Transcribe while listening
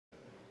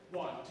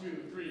1,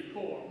 2, 3,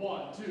 4,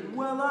 1, 2.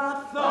 Well,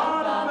 I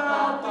thought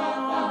about the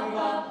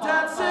army.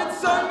 Dad said,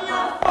 son,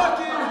 you're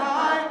fucking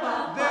high.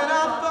 Then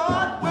I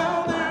thought,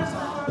 well, there's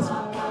a first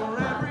for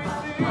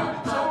everything.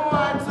 So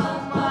I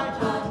took my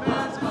young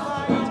man's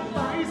advice.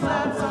 3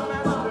 sad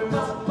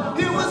semesters.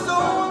 It was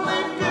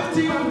only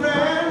 15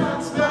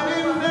 grand.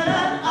 Spending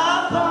that, I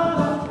thought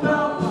about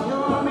the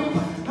army.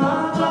 I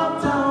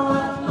dropped down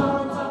and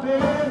went to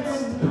bed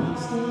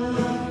instead.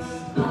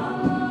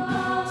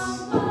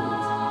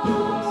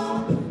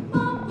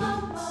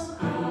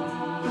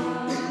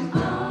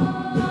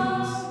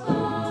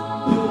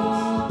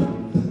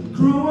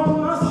 Grew a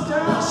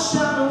mustache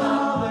and a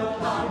mullet,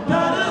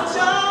 got a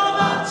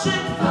job at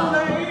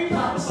Chick-fil-A.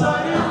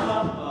 Decided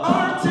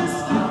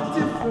artistic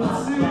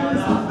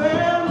differences, the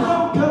band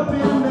broke up in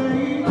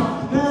May.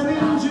 And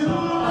in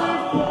June we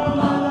formed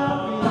a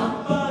lobby,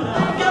 but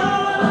they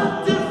got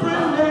a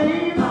different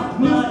name.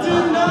 Moved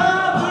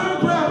another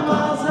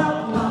grandma's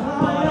apple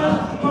pie, and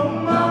on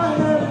my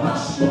head a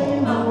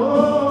shame.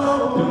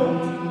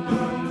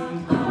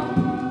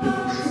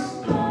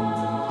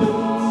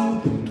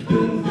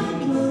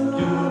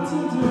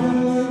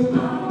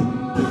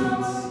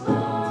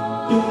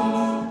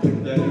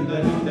 Today.